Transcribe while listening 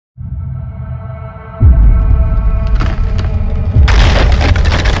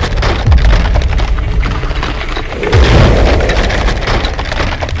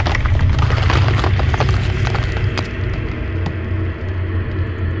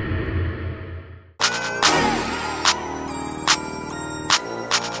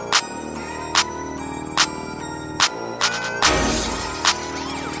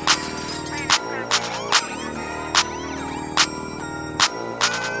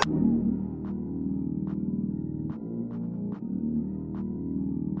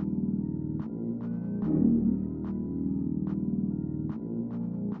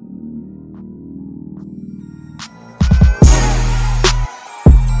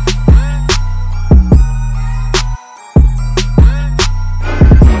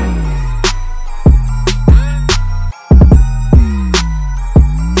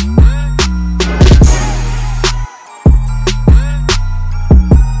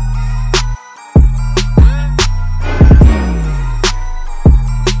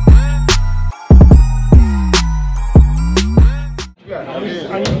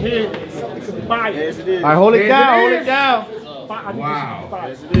right, hold it down, hold it down. Wow.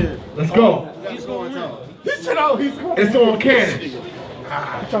 Let's go. He's going to. He said, oh, he's going. It's on Cannon.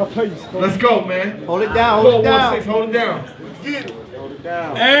 Let's go, man. Hold it down, hold it down. 416, hold it down. Hold it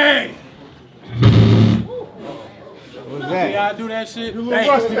down. Hey! What's that? See how I do that shit? You a little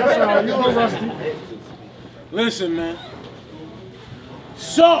rusty, that's all. You a little rusty. Listen, man.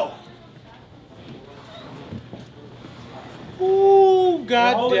 So. Ooh,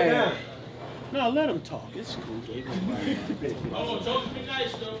 goddamn. No, let him talk. It's cool. Oh, Joseph, be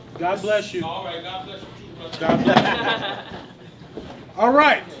nice, though. God bless you. All right, God bless you too, brother. God bless you. All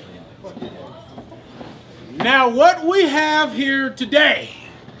right. Now, what we have here today,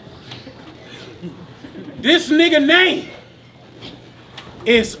 this nigga name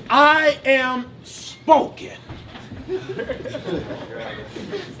is I Am Spoken.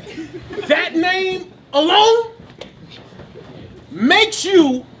 That name alone makes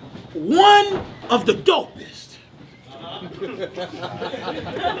you one of the dopest.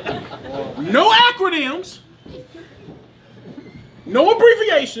 No acronyms, no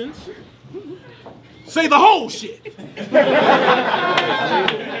abbreviations. Say the whole shit.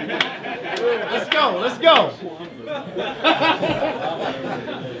 Let's go, let's go.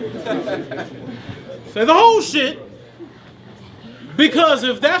 Say the whole shit. Because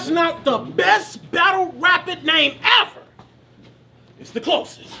if that's not the best battle rapid name ever, it's the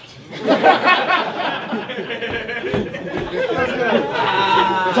closest.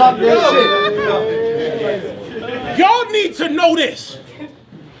 Talk that shit. Y'all need to know this.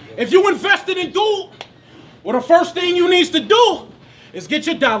 If you invested in gold, well, the first thing you need to do is get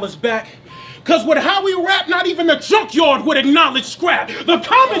your dollars back. Because with how we rap, not even the junkyard would acknowledge scrap. The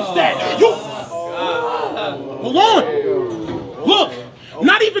comments that you... Hold on. Look,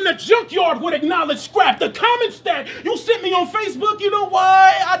 not even the junkyard would acknowledge scrap. The comments that you sent me on Facebook, you know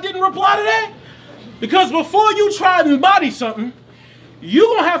why I didn't reply to that? Because before you try and body something, you're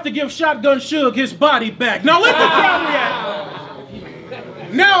going to have to give Shotgun Suge his body back. Now let the crowd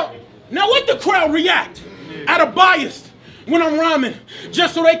react. Now let the crowd react out of bias when I'm rhyming.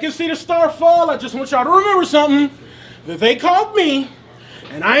 Just so they can see the star fall, I just want y'all to remember something. That they called me,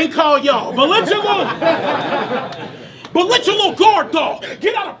 and I ain't called y'all. But let your little guard dog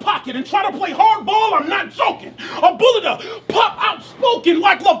get out of pocket and try to play hardball. I'm not joking. A bullet to pop outspoken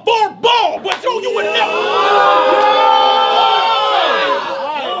like LeVar Ball. But yo, you would never...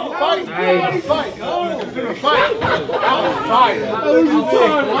 Fight.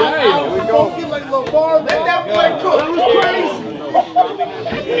 Outspoken like LeVar. Let that boy cook.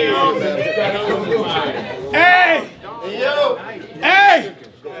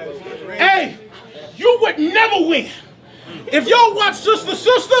 Hey, you would never win. If y'all watch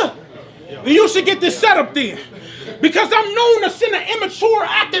Sister, then you should get this setup then. Because I'm known to send an immature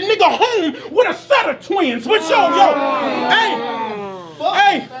acting nigga home with a set of twins. But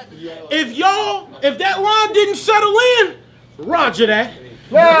hey, if that line didn't settle in, roger that.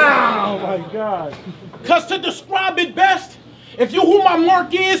 Oh my God. Because to describe it best, if you who my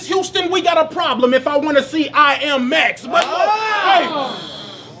mark is, Houston, we got a problem if I want to see I Am Max. But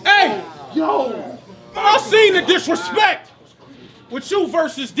hey, I seen the disrespect with you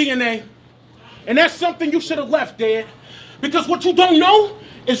versus DNA. And that's something you should have left, Dad. Because what you don't know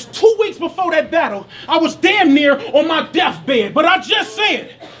is 2 weeks before that battle, I was damn near on my deathbed. But I just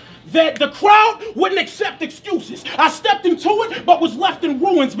said that the crowd wouldn't accept excuses. I stepped into it, but was left in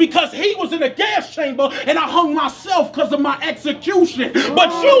ruins because he was in a gas chamber and I hung myself because of my execution. But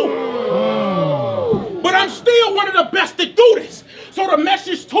I'm still one of the best to do this. So the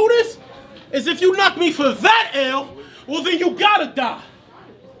message to this is if you knock me for that L, well then you gotta die.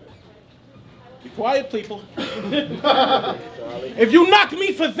 Be quiet, people. If you knock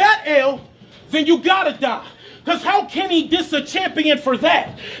me for that L, then you gotta die. Because how can he diss a champion for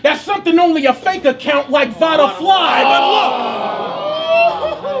that? That's something only a fake account like Vada Fly. But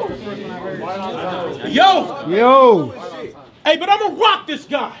look. Yo. Hey, but I'm gonna rock this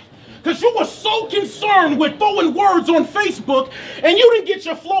guy. Because you were so concerned with throwing words on Facebook and you didn't get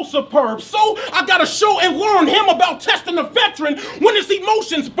your flow superb. So I got to show and learn him about testing a veteran when his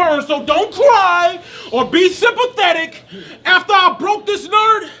emotions burn. So don't cry or be sympathetic after I broke this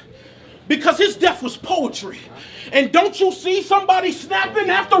nerd because his death was poetry. And don't you see somebody snapping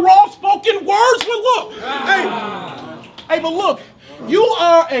after all spoken words? But look, but look, you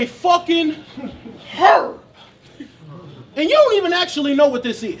are a fucking herb. And you don't even actually know what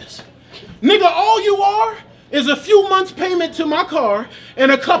this is. Nigga, all you are is a few months payment to my car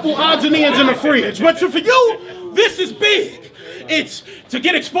and a couple odds and ends in the fridge. But for you, this is big. It's to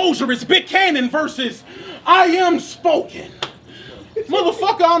get exposure. It's Big Cannon versus I Am Spoken.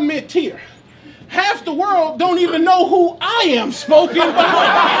 Motherfucker, I'm mid-tier. half the world don't even know who I am smoking.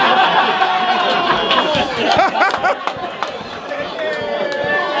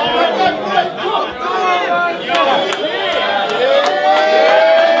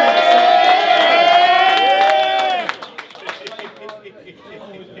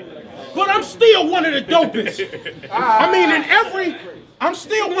 But I'm still one of the dopest. I mean, I'm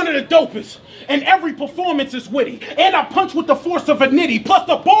still one of the dopest. And every performance is witty. And I punch with the force of a nitty. Plus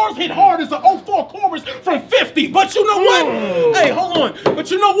the bars hit hard as an 04 chorus from 50. But you know what? Hey, hold on.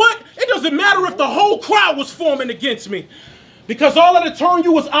 But you know what? It doesn't matter if the whole crowd was forming against me. Because all that'll turn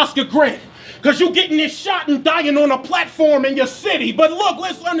you was Oscar Grant. Because you getting this shot and dying on a platform in your city. But look,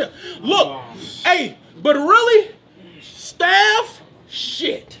 listen, look. Hey, but really, staff,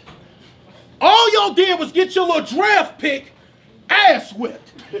 shit. All y'all did was get your little draft pick ass whipped.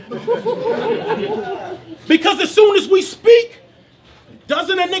 Because as soon as we speak,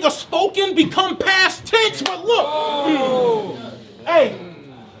 doesn't a nigga spoken become past tense? But look,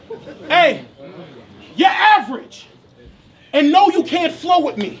 hey, you're average. And no, you can't flow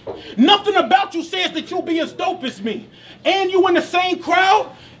with me. Nothing about you says that you'll be as dope as me. And you in the same crowd,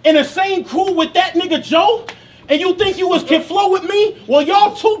 in the same crew with that nigga Joe, and you think you can flow with me? Well,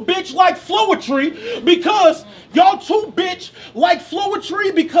 y'all too bitch like flowetry because y'all too bitch like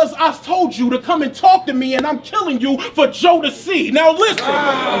flowetry because I told you to come and talk to me and I'm killing you for Joe to see. Now listen.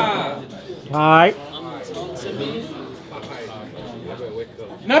 All right.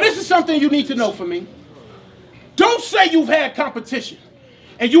 Now this is something you need to know for me. Don't say you've had competition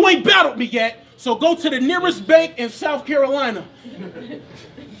and you ain't battled me yet, so go to the nearest bank in South Carolina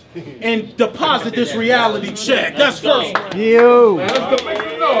and deposit this reality check. That's first. You. Let's go make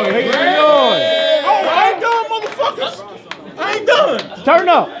some noise. Make some man. noise. Oh, I ain't done, motherfuckers. I ain't done. Turn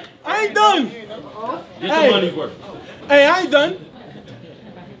up. I ain't done. Get your money's worth. Hey, I ain't done.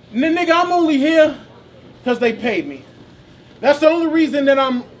 Nigga, I'm only here because they paid me. That's the only reason that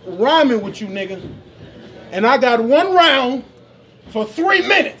I'm rhyming with you, nigga. And I got one round for 3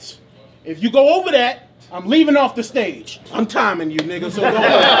 minutes. If you go over that, I'm leaving off the stage. I'm timing you, nigga, so don't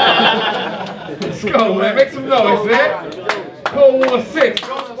worry. Let's go, man. Make some noise, man. Code 16.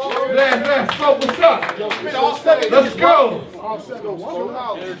 Last smoke, what's up? Let's go. All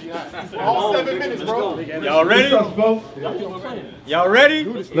 7 minutes, bro. Y'all ready? What's up, folks? Y'all ready?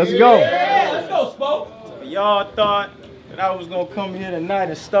 Let's go. Let's go, Spoke. Y'all thought that I was gonna come here tonight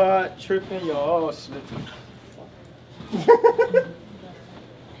and start tripping, y'all all slipping.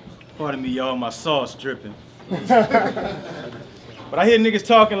 Pardon me, y'all, my sauce dripping. But I hear niggas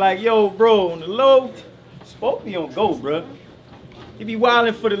talking like, yo, bro, on the low, Spoke be on go, bro. He be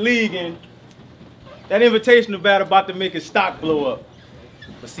wilding for the league, and that invitational battle about to make his stock blow up.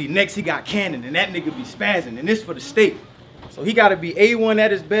 But see, next he got Cannon, and that nigga be spazzing, and this for the state. So he gotta be A1 at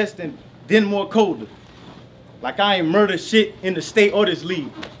his best and then more colder. Like I ain't murdered shit in the state or this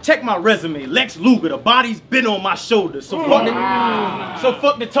league. Check my resume, Lex Luger, the body's been on my shoulders. So fuck it. So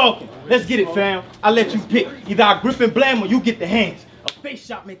fuck the talking. Let's get it, fam. I let you pick. Either I grip and blam or you get the hands. A face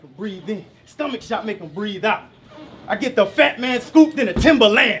shot make him breathe in. Stomach shot make him breathe out. I get the fat man scooped in a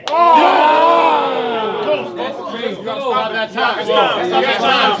Timberland. Stop that time. Stop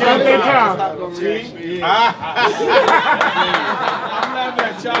that time. I'm laughing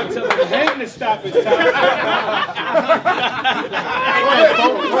at y'all telling him to stop his time.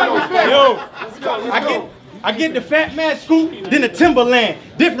 Yo, I get the fat man scoop, then the Timberland.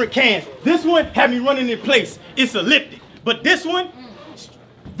 Different cans. This one had me running in place. It's elliptic. But this one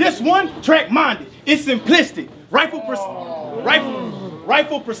track-minded. It's simplistic. Rifle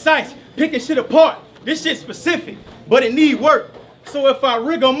precise. Picking shit apart. This shit specific, but it need work. So if I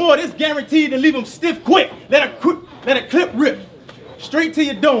rig on more, this guaranteed to leave them stiff quick. Let a clip rip. Straight to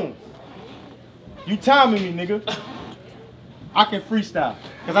your dome. You timing me, nigga. I can freestyle.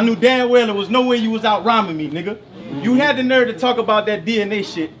 Cause I knew damn well there was no way you was out rhyming me, nigga. You had the nerve to talk about that DNA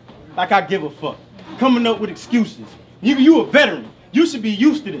shit like I give a fuck. Coming up with excuses. You a veteran. You should be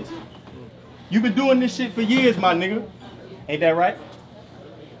used to this. You been doing this shit for years, my nigga. Ain't that right?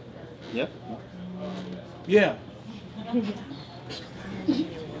 Yeah. Yeah.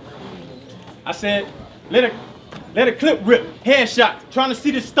 I said, let a clip rip, headshot, trying to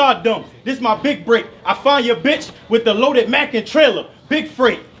see the stardom. This my big break. I find your bitch with the loaded Mac and trailer, big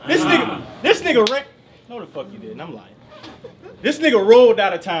freight. This nigga wreck. No the fuck you didn't, I'm lying. This nigga rolled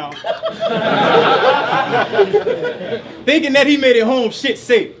out of town. Thinking that he made it home shit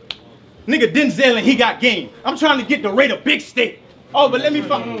safe. Nigga Denzel and he got game. I'm trying to get the rate of big steak. Oh, but let me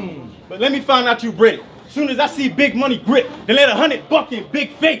find out you British. Soon as I see big money grip, then let $100 in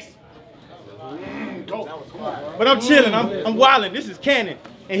big face. But I'm chilling, I'm wildin', this is Cannon.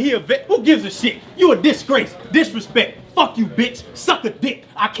 and he a vet. Who gives a shit? You a disgrace, disrespect. Fuck you, bitch. Suck a dick.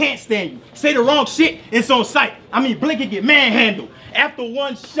 I can't stand you. Say the wrong shit, it's on sight. I mean, blink and get manhandled. After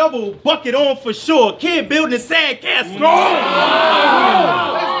one shovel, bucket on for sure. Kid building a sandcastle. Go!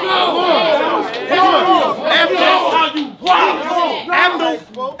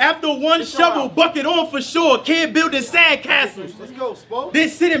 After one shovel, bucket on for sure. Kid building sandcastles. Let's go, Spoke. Then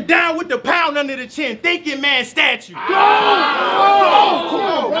sit him down with the pound under the chin. Thinking man statue.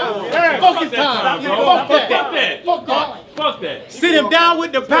 Focus time. Fuck that. Sit him down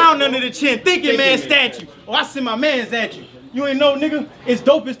with the pound under the chin. Thinking man statue. Oh, I send my mans at you. You ain't know, nigga. It's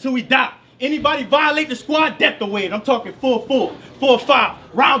dope as till we die. Anybody violate the squad, death away. I'm talking 4-4, 4-5,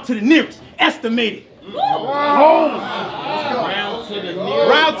 round to the nearest, estimated. Round to the nearest.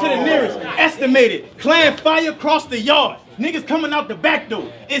 Round to the nearest, estimated. Clan fire across the yard. Niggas coming out the back door.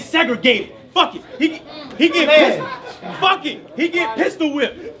 It's segregated. Fuck it. He get pistol. Fuck it. He get pistol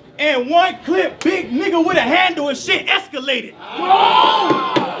whipped. And one clip, big nigga with a handle and shit escalated.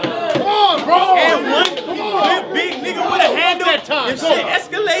 Come on, bro. And one clip, big nigga with a handle and shit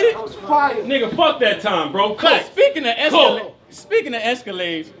escalated. Nigga, fuck that time, bro. Cut. Speaking of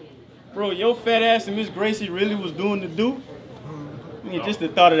escalades, bro, your fat ass and Miss Gracie really was doing the do? I mean, just the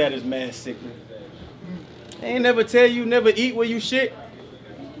thought of that is mad sickening. They ain't never tell you never eat where you shit.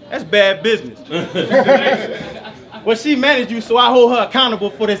 That's bad business. Well, she managed you, so I hold her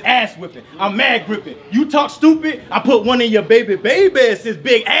accountable for this ass whipping. I'm mad gripping. You talk stupid, I put one in your baby. It's this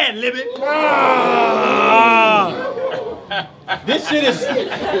big ad libbing. This shit is.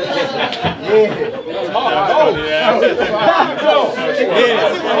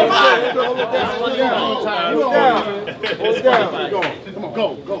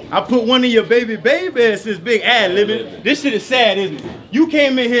 I put one in your baby. It's this big ad libbing. This shit is sad, isn't it? You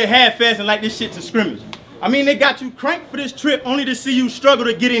came in here half-assing like this shit's a scrimmage. I mean, they got you cranked for this trip only to see you struggle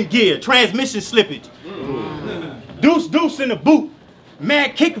to get in gear. Transmission slippage. Deuce in the boot.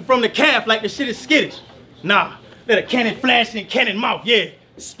 Mad kicking from the calf like the shit is skittish. Nah, let a cannon flash in cannon mouth, yeah.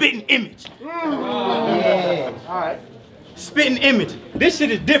 Spitting image. Alright. Spitting image. This shit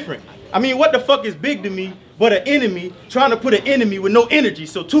is different. I mean, what the fuck is big to me but an enemy trying to put an enemy with no energy,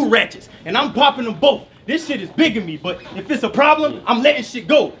 so two ratchets. And I'm popping them both. This shit is big of me, but if it's a problem, I'm letting shit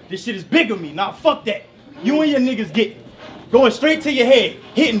go. This shit is big of me. Nah, fuck that. You and your niggas get going straight to your head,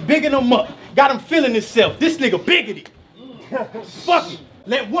 hitting bigging them up. Got him feeling himself. This nigga bigoted. Fuck it.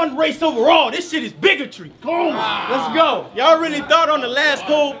 Let one race overall. This shit is bigotry. Let's go. Y'all really thought on the last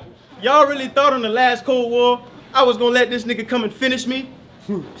Cold War I was gonna let this nigga come and finish me?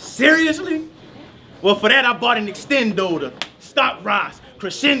 Seriously? Well, for that I bought an extendo to stop rise.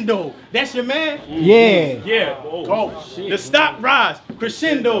 Crescendo. That's your man? Yeah. Yeah. Oh, shit. The stop rise.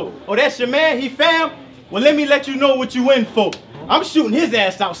 Crescendo. Oh, that's your man? He found? Well, let me let you know what you in for. I'm shooting his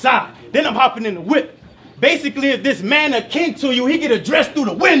ass outside. Then I'm hopping in the whip. Basically, if this man a king to you, he get addressed through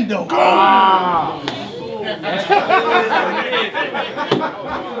the window. Ah.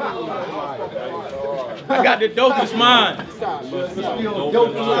 I got the dopest mind.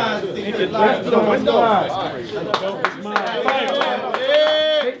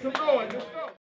 Make some noise.